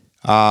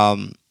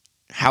 Um,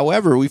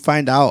 However, we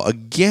find out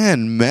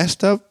again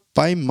messed up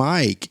by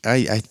Mike.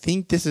 I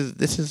think this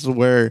is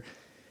where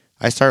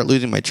I start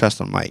losing my trust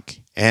on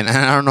Mike, and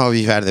I don't know if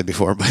you've had that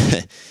before,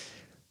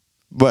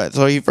 but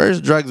so he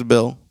first drugs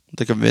Bill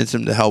to convince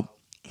him to help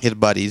his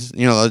buddies,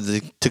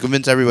 to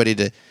convince everybody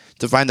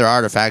to find their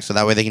artifacts so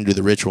that way they can do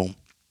the ritual.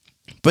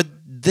 But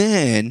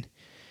then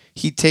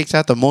he takes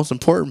out the most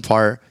important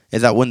part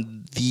is that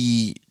when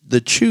the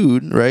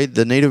Chud, right,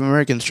 the Native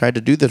Americans tried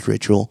to do this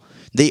ritual,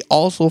 they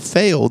also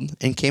failed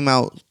and came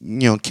out,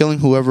 killing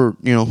whoever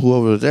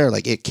was there.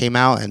 Like it came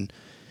out and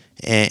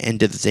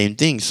did the same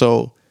thing.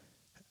 So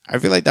I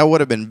feel like that would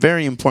have been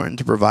very important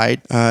to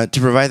provide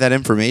that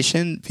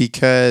information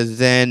because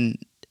then,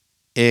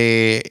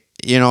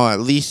 at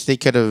least they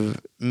could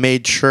have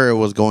made sure it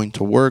was going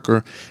to work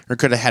or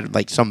could have had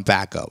like some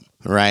backup,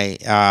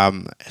 right?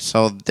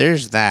 So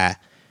there's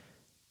that.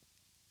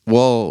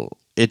 Well,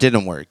 it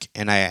didn't work,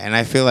 and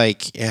I feel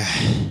like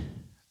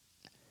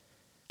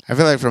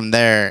from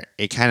there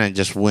it kind of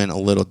just went a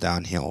little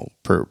downhill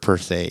per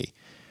se,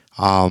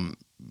 um,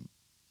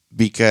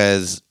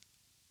 because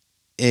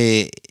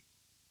the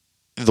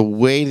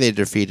way they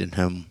defeated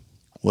him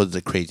was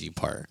the crazy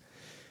part.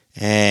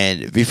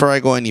 And before I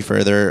go any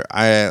further,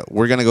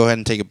 we're gonna go ahead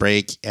and take a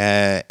break,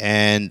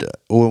 and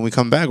when we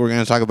come back, we're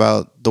gonna talk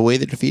about the way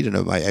they defeated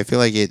him. I feel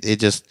like it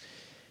just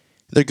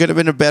there could have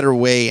been a better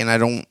way, and I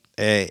don't.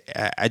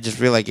 I just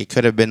feel like it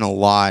could have been a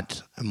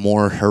lot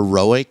more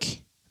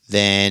heroic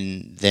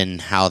than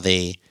how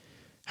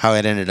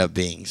it ended up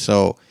being.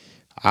 So,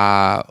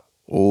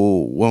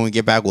 when we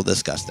get back, we'll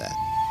discuss that.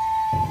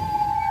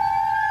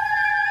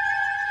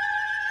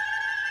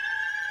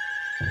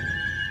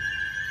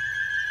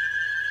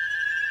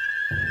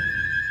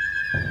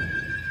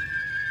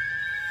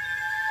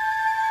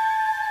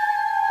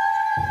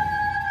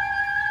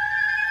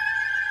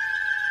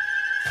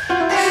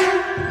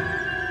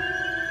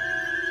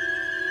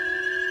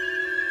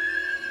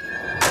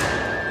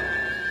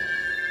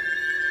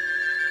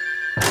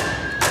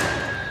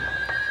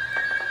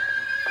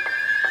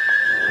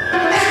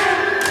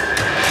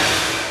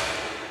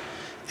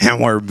 And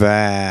we're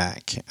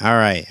back. All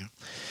right.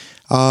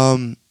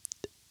 Um.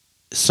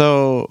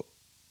 So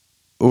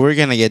we're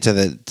gonna get to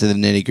the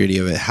nitty gritty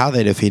of it, how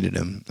they defeated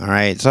him. All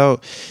right. So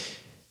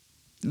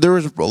there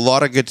was a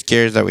lot of good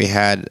scares that we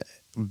had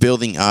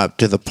building up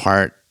to the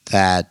part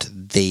that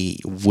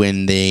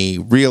when they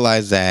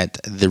realized that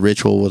the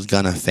ritual was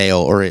gonna fail,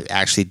 or it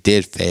actually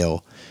did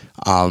fail.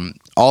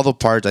 All the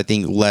parts I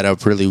think led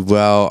up really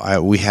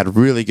well. We had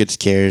really good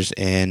scares,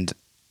 and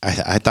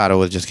I thought it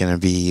was just gonna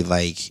be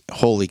like,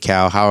 holy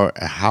cow! How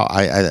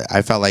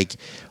I felt like,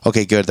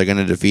 okay, good, they're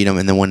gonna defeat him,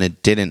 and then when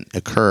it didn't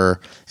occur,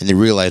 and they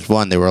realized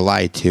one, they were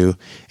lied to,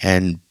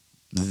 and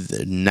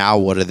now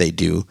what do they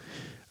do,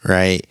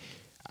 right?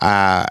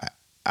 I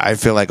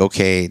feel like,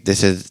 okay,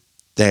 this is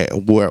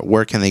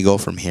where can they go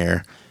from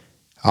here?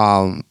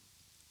 Um,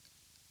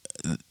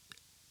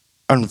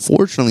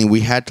 Unfortunately, we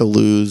had to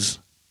lose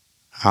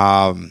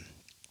um,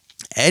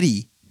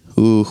 Eddie,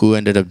 who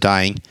ended up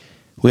dying.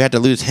 We had to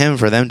lose him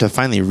for them to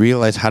finally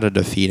realize how to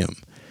defeat him.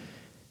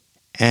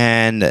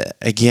 And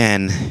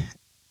again,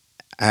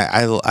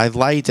 I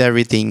liked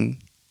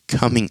everything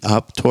coming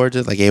up towards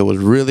it. Like it was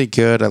really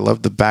good. I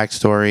loved the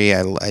backstory.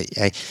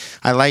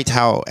 I liked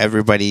how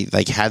everybody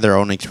like had their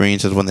own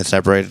experiences when they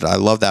separated. I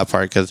love that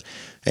part because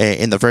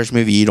in the first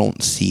movie you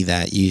don't see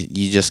that.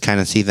 You just kind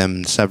of see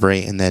them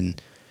separate, and then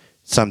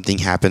something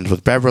happens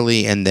with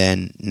Beverly, and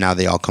then now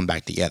they all come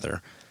back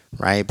together,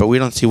 right? But we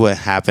don't see what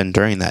happened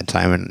during that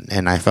time,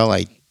 and I felt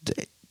like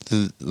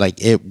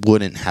it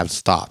wouldn't have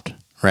stopped,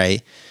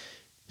 right?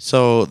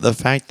 So the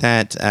fact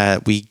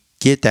that we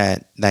get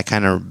that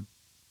kind of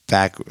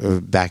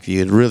back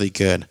view is really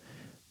good.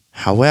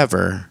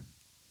 However,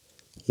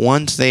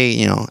 once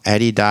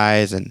Eddie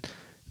dies and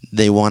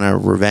they want to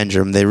revenge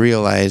him, they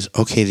realize,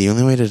 okay, the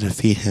only way to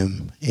defeat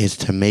him is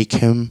to make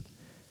him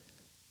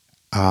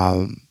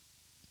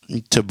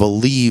to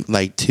believe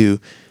to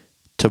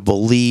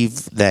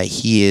believe that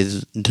he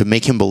is to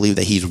make him believe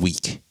that he's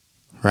weak,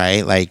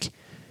 right? Like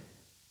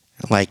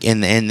Like,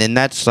 and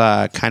that's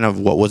kind of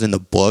what was in the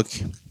book,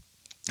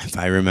 if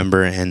I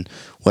remember, and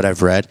what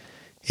I've read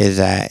is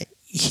that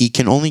he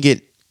can only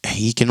get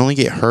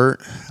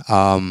hurt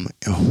on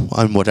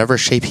whatever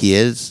shape he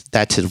is.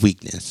 That's his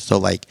weakness. So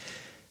like,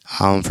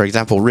 for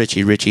example,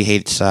 Richie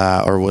hates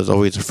or was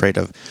always afraid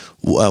of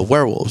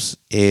werewolves.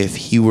 If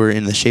he were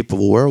in the shape of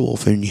a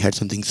werewolf and you had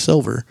something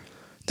silver,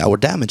 that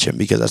would damage him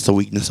because that's the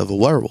weakness of a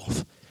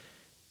werewolf.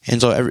 And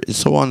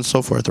so on and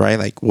so forth, right?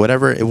 Like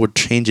whatever it would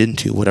change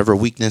into, whatever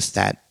weakness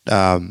that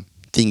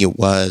thing it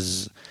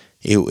was,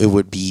 it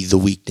would be the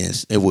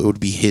weakness. It would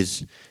be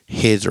his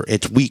or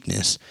its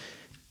weakness.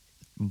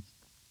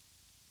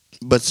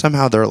 But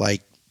somehow they're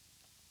like,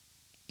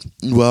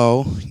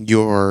 well,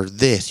 you're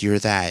this, you're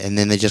that, and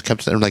then they just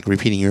kept like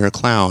repeating, you're a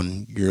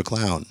clown, you're a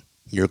clown,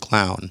 you're a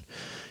clown,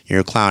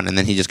 you're a clown, and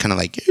then he just kind of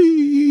like,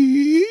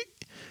 and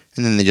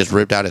then they just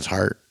ripped out his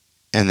heart,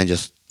 and then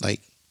just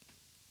like,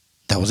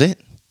 that was it.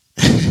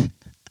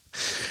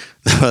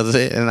 That was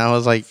it. And I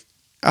was like,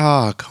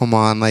 oh, come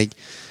on. Like,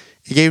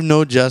 it gave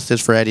no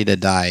justice for Eddie to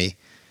die.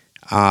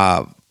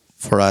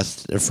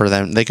 For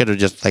them, they could have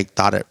just like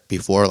thought it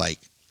before, like,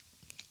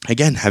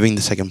 again, having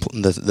the second,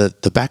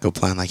 the backup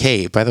plan. Like,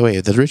 hey, by the way,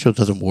 if the ritual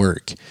doesn't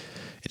work, is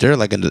there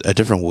like a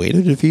different way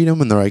to defeat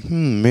him? And they're like,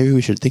 maybe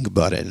we should think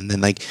about it. And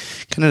then like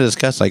kind of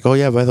discuss like, oh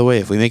yeah, by the way,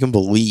 if we make him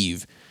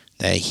believe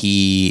that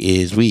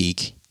he is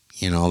weak,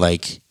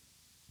 like,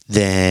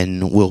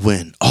 then we'll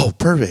win. Oh,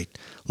 perfect.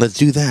 Let's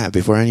do that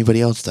before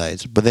anybody else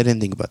dies. But they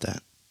didn't think about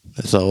that.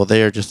 So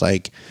they're just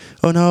like,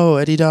 oh no,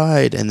 Eddie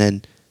died. And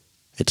then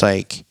it's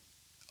like,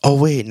 oh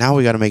wait, now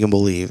we got to make him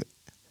believe.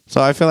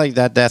 So I feel like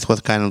that death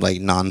was kind of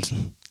like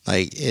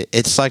like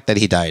it sucked that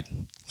he died.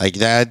 Like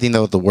that, I think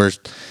that was the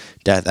worst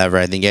death ever.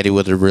 I think Eddie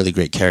was a really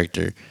great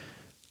character.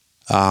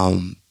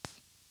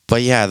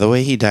 But yeah, the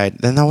way he died,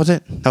 then that was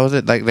it. That was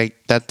it.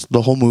 Like that's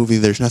the whole movie.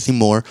 There's nothing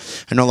more.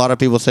 I know a lot of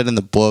people said in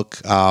the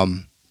book,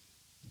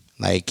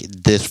 like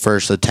this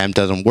first attempt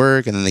doesn't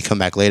work, and then they come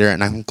back later.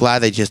 And I'm glad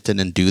they just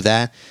didn't do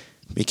that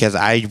because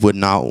I would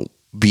not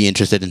be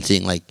interested in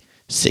seeing like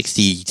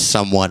 60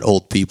 somewhat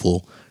old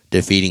people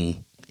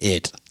defeating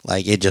it.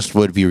 Like it just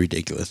would be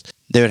ridiculous.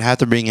 They would have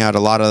to bring out a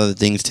lot of other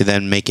things to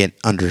then make it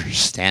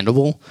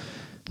understandable.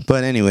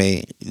 But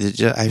anyway,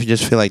 I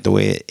just feel like the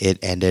way it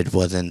ended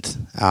wasn't.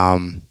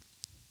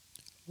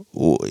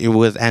 It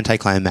was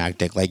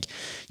anticlimactic. Like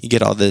you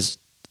get all this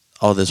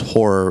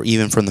horror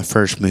even from the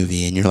first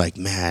movie, and you're like,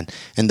 man.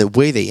 And the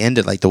way they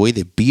ended, like the way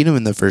they beat him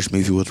in the first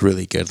movie, was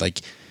really good. Like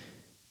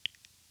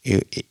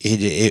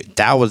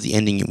that was the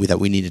ending that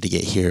we needed to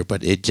get here,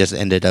 but it just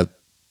ended up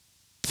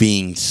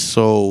being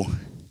so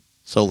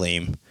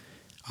lame.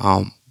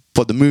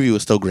 But the movie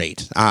was still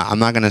great. I'm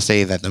not gonna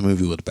say that the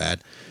movie was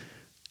bad.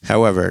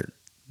 However,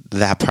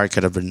 that part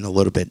could have been a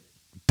little bit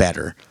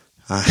better.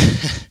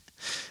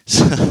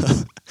 So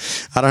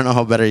I don't know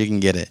how better you can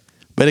get it,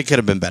 but it could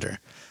have been better.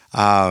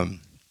 And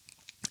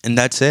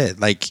that's it.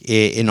 Like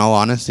in all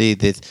honesty,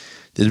 this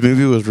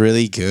movie was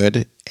really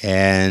good,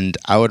 and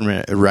I would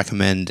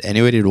recommend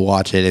anybody to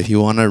watch it if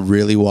you want to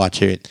really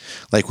watch it,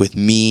 like with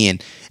me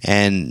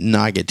and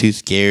not get too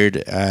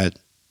scared.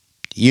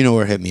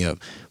 Where, hit me up.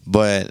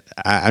 But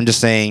I'm just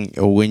saying,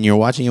 when you're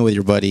watching it with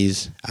your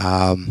buddies,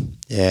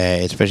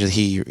 especially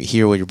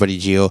here with your buddy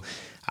Gio,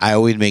 I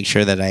always make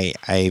sure that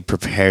I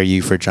prepare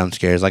you for jump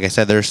scares. Like I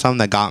said, there's some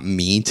that got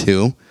me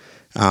too,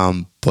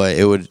 but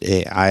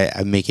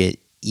I make it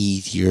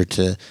easier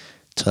to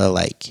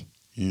like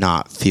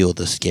not feel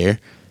the scare.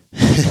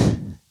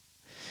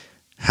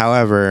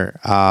 However,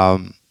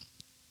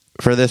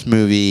 for this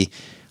movie,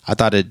 I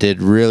thought it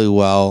did really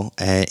well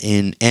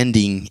in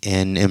ending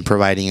and in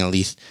providing at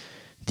least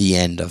the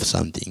end of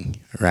something,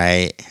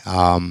 right?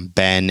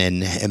 Ben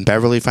and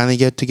Beverly finally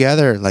get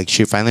together. Like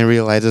she finally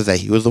realizes that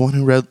he was the one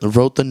who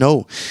wrote the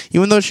note,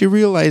 even though she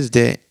realized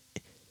it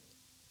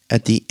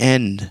at the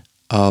end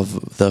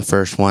of the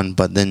first one,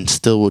 but then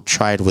still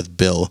tried with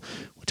Bill,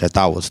 which I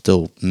thought was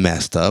still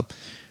messed up.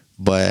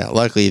 But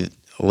luckily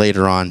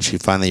later on, she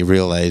finally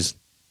realized,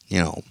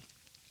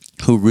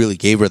 who really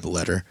gave her the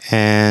letter,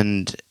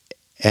 and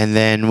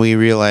then we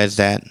realized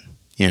that,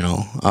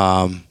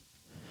 what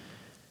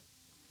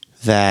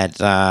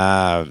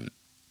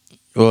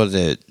was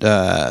it?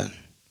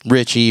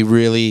 Richie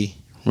really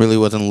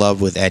was in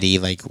love with Eddie,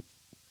 like,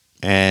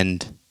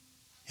 and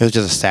it was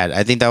just sad.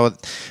 I think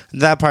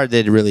that part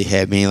did really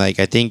hit me. Like,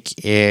 I think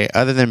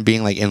other than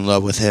being like in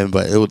love with him,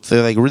 but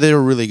they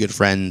were really good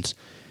friends.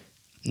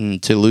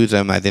 And to lose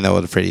him, I think that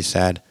was pretty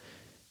sad.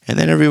 And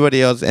then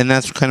everybody else, and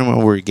that's kind of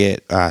where we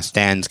get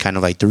Stan's kind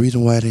of like, the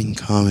reason why I didn't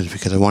come is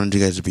because I wanted you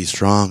guys to be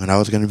strong, and I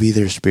was going to be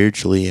there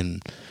spiritually,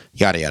 and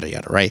yada yada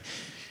yada, right?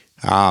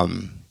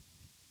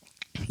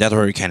 That's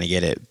where we kind of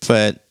get it,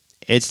 but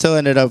it still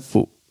ended up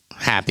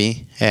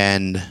happy,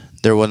 and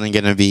there wasn't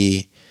going to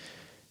be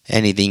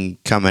anything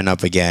coming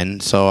up again.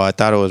 So I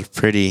thought it was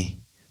pretty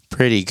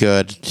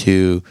good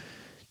to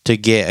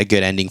get a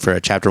good ending for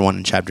a chapter 1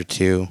 and chapter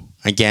 2.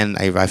 Again,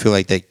 I feel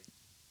like they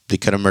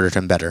could have murdered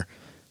him better.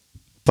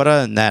 But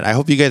other than that, I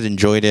hope you guys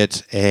enjoyed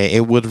it.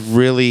 It was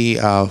really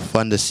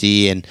fun to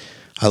see, and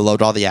I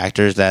loved all the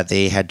actors that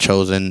they had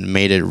chosen.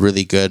 Made it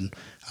really good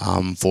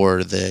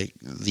for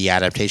the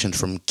adaptations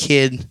from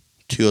kid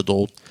to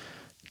adult.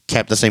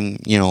 Kept the same,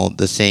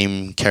 the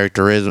same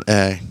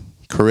charisma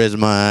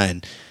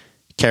and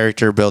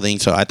character building.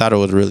 So I thought it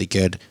was really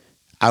good.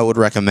 I would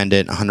recommend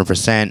it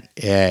 100%.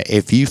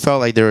 If you felt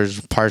like there was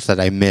parts that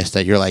I missed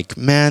that you're like,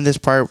 man, this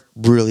part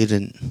really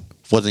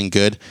wasn't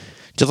good,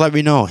 just let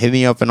me know. Hit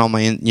me up and all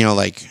my,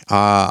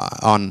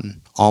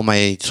 on all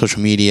my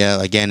social media.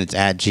 Again, it's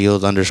at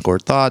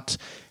Geos_thoughts,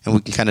 and we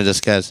can kind of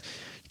discuss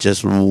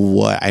just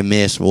what I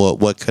missed,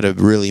 what could have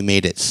really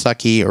made it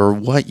sucky, or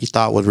what you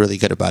thought was really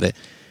good about it.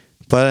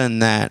 But other than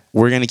that,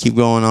 we're going to keep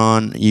going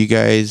on. You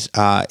guys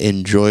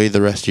enjoy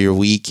the rest of your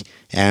week,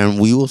 and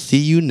we will see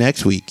you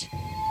next week.